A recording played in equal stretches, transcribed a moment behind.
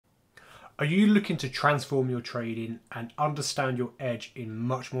Are you looking to transform your trading and understand your edge in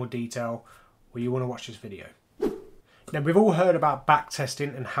much more detail? Well, you want to watch this video. Now, we've all heard about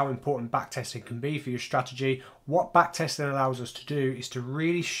backtesting and how important backtesting can be for your strategy. What backtesting allows us to do is to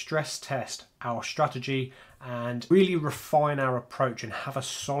really stress test our strategy and really refine our approach and have a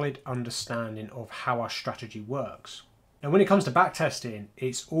solid understanding of how our strategy works. Now, when it comes to backtesting,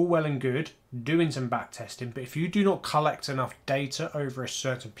 it's all well and good doing some backtesting, but if you do not collect enough data over a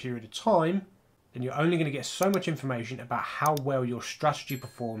certain period of time, then you're only going to get so much information about how well your strategy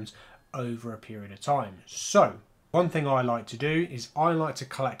performs over a period of time. So, one thing I like to do is I like to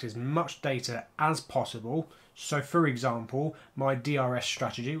collect as much data as possible. So, for example, my DRS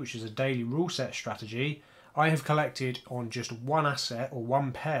strategy, which is a daily rule set strategy, I have collected on just one asset or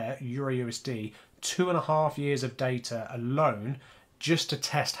one pair, Euro USD, 2.5 years of data alone just to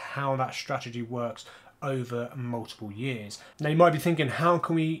test how that strategy works over multiple years. Now, you might be thinking, how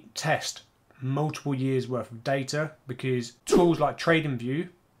can we test multiple years worth of data? Because tools like TradingView,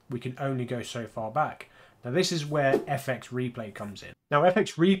 we can only go so far back. Now, this is where FX Replay comes in. Now,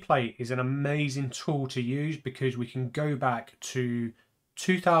 FX Replay is an amazing tool to use because we can go back to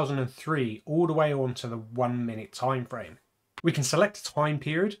 2003 all the way on to the 1 minute time frame. We can select a time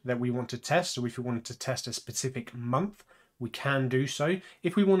period that we want to test. So if we wanted to test a specific month, we can do so.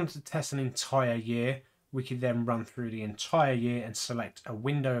 If we wanted to test an entire year, we could then run through the entire year and select a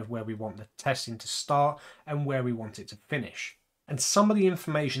window of where we want the testing to start and where we want it to finish. And some of the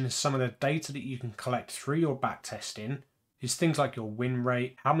information and some of the data that you can collect through your back testing is things like your win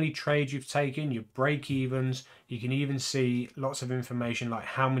rate, how many trades you've taken, your break evens. You can even see lots of information like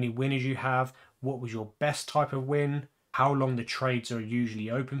how many winners you have, what was your best type of win, how long the trades are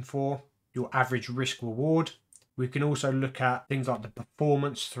usually open for, your average risk reward. We can also look at things like the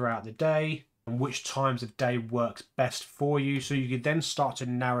performance throughout the day and which times of day works best for you. So you could then start to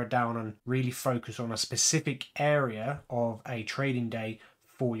narrow down and really focus on a specific area of a trading day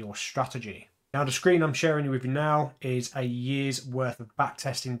for your strategy. Now, the screen I'm sharing with you now is a year's worth of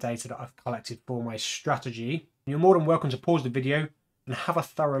backtesting data that I've collected for my strategy. You're more than welcome to pause the video and have a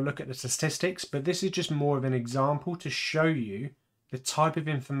thorough look at the statistics, but this is just more of an example to show you the type of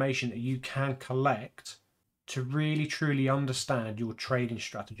information that you can collect to really truly understand your trading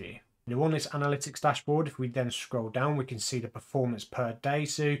strategy. Now, on this analytics dashboard, if we then scroll down, we can see the performance per day.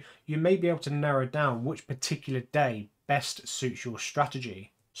 So you may be able to narrow down which particular day best suits your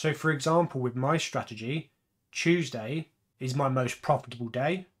strategy. So for example, with my strategy, Tuesday is my most profitable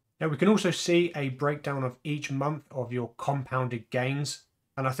day. Now, we can also see a breakdown of each month of your compounded gains.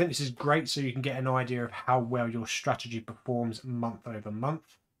 And I think this is great so you can get an idea of how well your strategy performs month over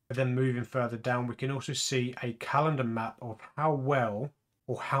month. But then moving further down, we can also see a calendar map of how well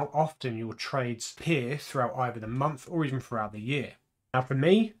or how often your trades appear throughout either the month or even throughout the year. Now, for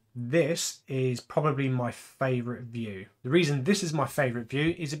me, this is probably my favorite view. The reason this is my favorite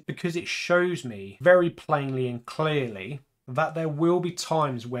view is because it shows me very plainly and clearly that there will be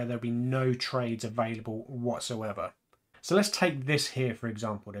times where there'll be no trades available whatsoever. So let's take this here, for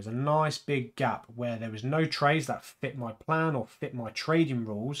example. There's a nice big gap where there was no trades that fit my plan or fit my trading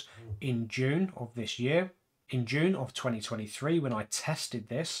rules in June of this year. In June of 2023, when I tested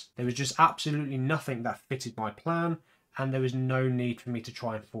this, there was just absolutely nothing that fitted my plan, and there was no need for me to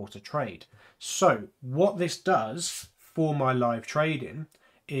try and force a trade. So what this does for my live trading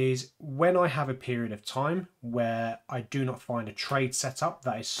is when I have a period of time where I do not find a trade setup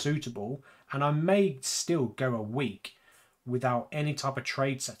that is suitable, and I may still go a week without any type of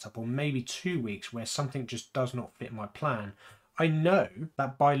trade setup, or maybe 2 weeks where something just does not fit my plan, I know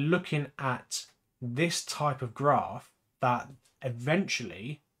that by looking at this type of graph that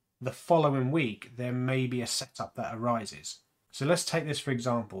eventually the following week there may be a setup that arises. So let's take this for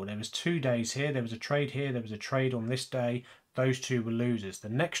example. There was 2 days here, there was a trade here, there was a trade on this day. Those two were losers. The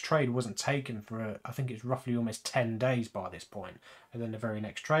next trade wasn't taken for I think it's roughly almost 10 days by this point. And then the very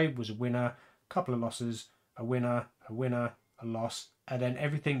next trade was a winner, a couple of losses, a winner, a loss, and then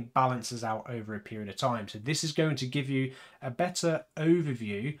everything balances out over a period of time. So this is going to give you a better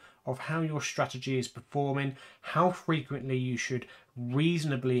overview of how your strategy is performing, how frequently you should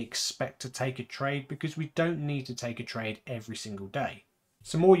reasonably expect to take a trade, because we don't need to take a trade every single day.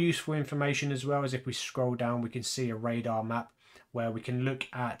 Some more useful information as well is if we scroll down, we can see a radar map where we can look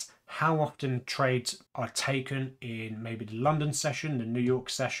at how often trades are taken in maybe the London session, the New York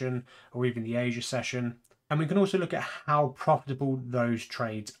session, or even the Asia session. And we can also look at how profitable those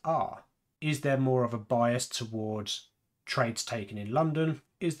trades are. Is there more of a bias towards trades taken in London?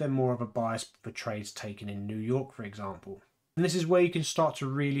 Is there more of a bias for trades taken in New York, for example? And this is where you can start to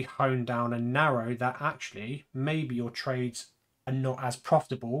really hone down and narrow that actually maybe your trades and not as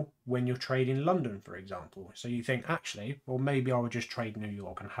profitable when you're trading London, for example. So you think, actually, well, maybe I would just trade New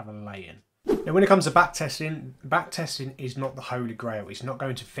York and have a lay-in. Now, when it comes to backtesting is not the holy grail. It's not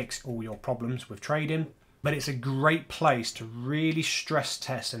going to fix all your problems with trading, but it's a great place to really stress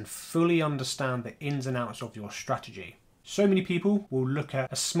test and fully understand the ins and outs of your strategy. So many people will look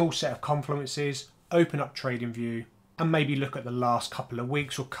at a small set of confluences, open up TradingView, and maybe look at the last couple of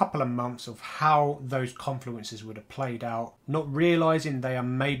weeks or couple of months of how those confluences would have played out, not realizing they are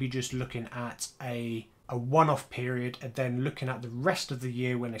maybe just looking at a one-off period and then looking at the rest of the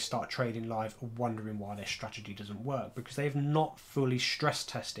year when they start trading live, wondering why their strategy doesn't work, because they've not fully stress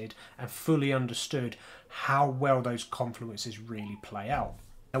tested and fully understood how well those confluences really play out.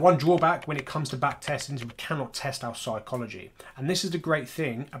 Now, one drawback when it comes to back testing is we cannot test our psychology. And this is the great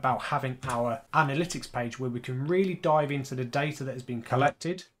thing about having our analytics page, where we can really dive into the data that has been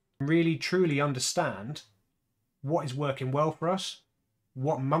collected, really truly understand what is working well for us,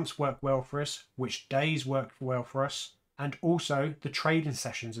 what months work well for us, which days work well for us, and also the trading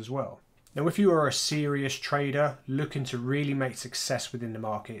sessions as well. Now, if you are a serious trader looking to really make success within the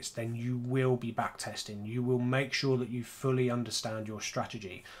markets, then you will be backtesting. You will make sure that you fully understand your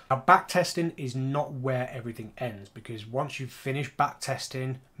strategy. Now, backtesting is not where everything ends, because once you've finished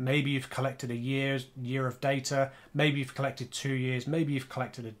backtesting, maybe you've collected a year of data, maybe you've collected 2 years, maybe you've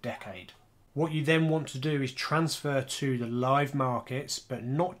collected a decade. What you then want to do is transfer to the live markets, but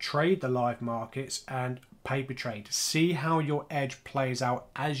not trade the live markets, and paper trade. See how your edge plays out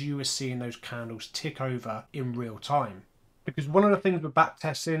as you are seeing those candles tick over in real time. Because one of the things with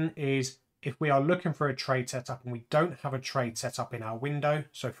backtesting is if we are looking for a trade setup and we don't have a trade setup in our window.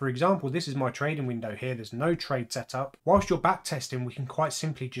 So for example, this is my trading window here. There's no trade setup. Whilst you're backtesting, we can quite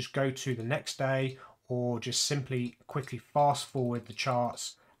simply just go to the next day or just simply quickly fast forward the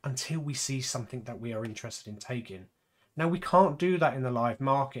charts until we see something that we are interested in taking. Now, we can't do that in the live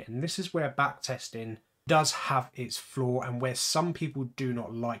market, and this is where backtesting does have its flaw, and where some people do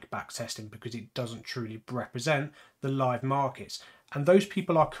not like backtesting because it doesn't truly represent the live markets. And those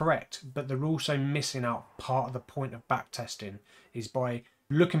people are correct, but they're also missing out part of the point of backtesting. Is by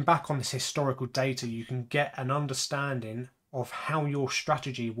looking back on this historical data, you can get an understanding of how your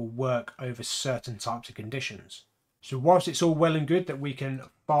strategy will work over certain types of conditions. So whilst it's all well and good that we can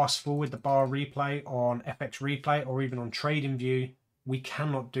fast forward the bar replay on FX Replay or even on TradingView, we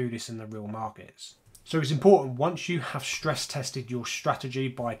cannot do this in the real markets. So it's important, once you have stress tested your strategy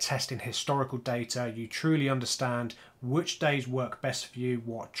by testing historical data, you truly understand which days work best for you,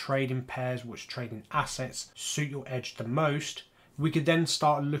 what trading pairs, which trading assets suit your edge the most. We could then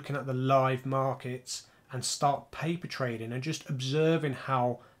start looking at the live markets and start paper trading and just observing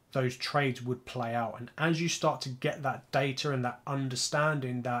how those trades would play out. And as you start to get that data and that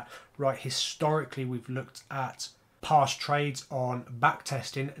understanding that, right, historically we've looked at past trades on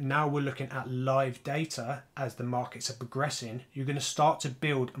backtesting, now we're looking at live data as the markets are progressing, you're going to start to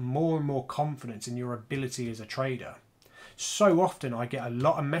build more and more confidence in your ability as a trader. So often I get a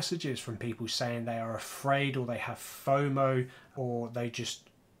lot of messages from people saying they are afraid, or they have FOMO, or they just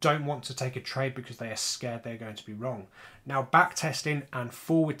don't want to take a trade because they are scared they're going to be wrong. Now, backtesting and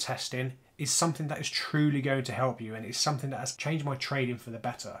forward testing is something that is truly going to help you, and it's something that has changed my trading for the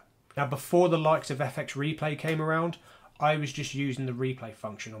better. Now, before the likes of FX Replay came around, I was just using the replay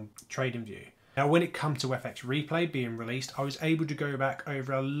function on TradingView. Now, when it comes to FX Replay being released, I was able to go back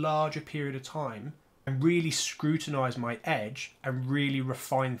over a larger period of time and really scrutinize my edge and really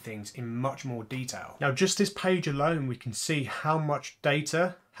refine things in much more detail. Now, just this page alone, we can see how much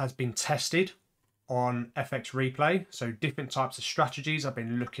data has been tested on FX Replay. So different types of strategies. I've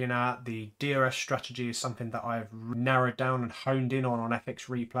been looking at the DRS strategy is something that I've narrowed down and honed in on FX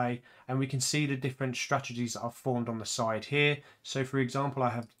Replay, and we can see the different strategies that I've formed on the side here. So for example, I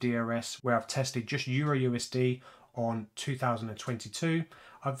have DRS where I've tested just Euro USD on 2022.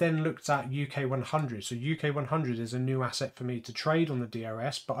 I've then looked at UK 100. So UK 100 is a new asset for me to trade on the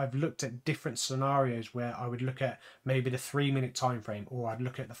DRS, but I've looked at different scenarios where I would look at maybe the 3-minute time frame, or I'd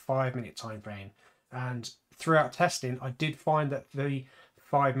look at the 5-minute time frame. And throughout testing, I did find that the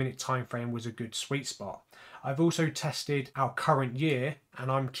 5-minute time frame was a good sweet spot. I've also tested our current year,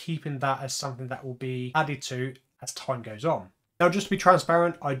 and I'm keeping that as something that will be added to as time goes on. Now, just to be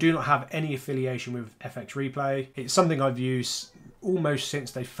transparent, I do not have any affiliation with FX Replay. It's something I've used almost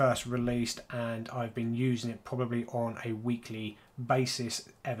since they first released, and I've been using it probably on a weekly basis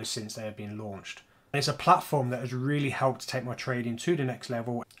ever since they have been launched. And it's a platform that has really helped to take my trading to the next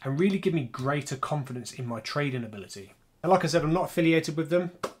level and really give me greater confidence in my trading ability. And like I said, I'm not affiliated with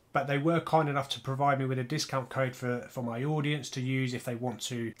them. but they were kind enough to provide me with a discount code for my audience to use if they want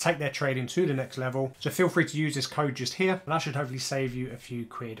to take their trading to the next level. So feel free to use this code just here, and that should hopefully save you a few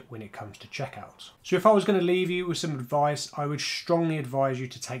quid when it comes to checkout. So if I was going to leave you with some advice, I would strongly advise you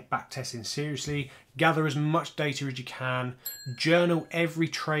to take backtesting seriously. Gather as much data as you can, journal every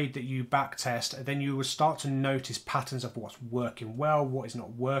trade that you backtest, and then you will start to notice patterns of what's working well, what is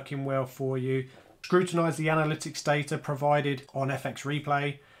not working well for you. Scrutinize the analytics data provided on FX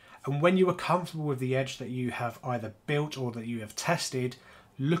Replay, and when you are comfortable with the edge that you have either built or that you have tested,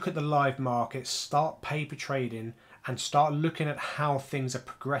 look at the live market, start paper trading, and start looking at how things are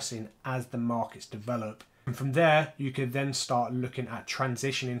progressing as the markets develop. And from there, you can then start looking at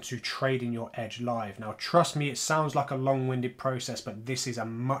transitioning to trading your edge live. Now, trust me, it sounds like a long-winded process, but this is a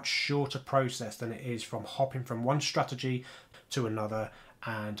much shorter process than it is from hopping from one strategy to another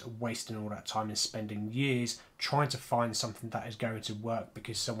and wasting all that time and spending years trying to find something that is going to work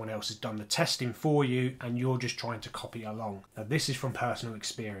because someone else has done the testing for you and you're just trying to copy along. Now, this is from personal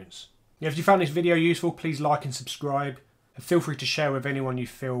experience. If you found this video useful, please like and subscribe. And feel free to share with anyone you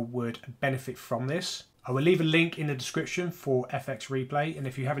feel would benefit from this. I will leave a link in the description for FX Replay, and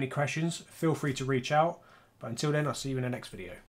if you have any questions, feel free to reach out. But until then, I'll see you in the next video.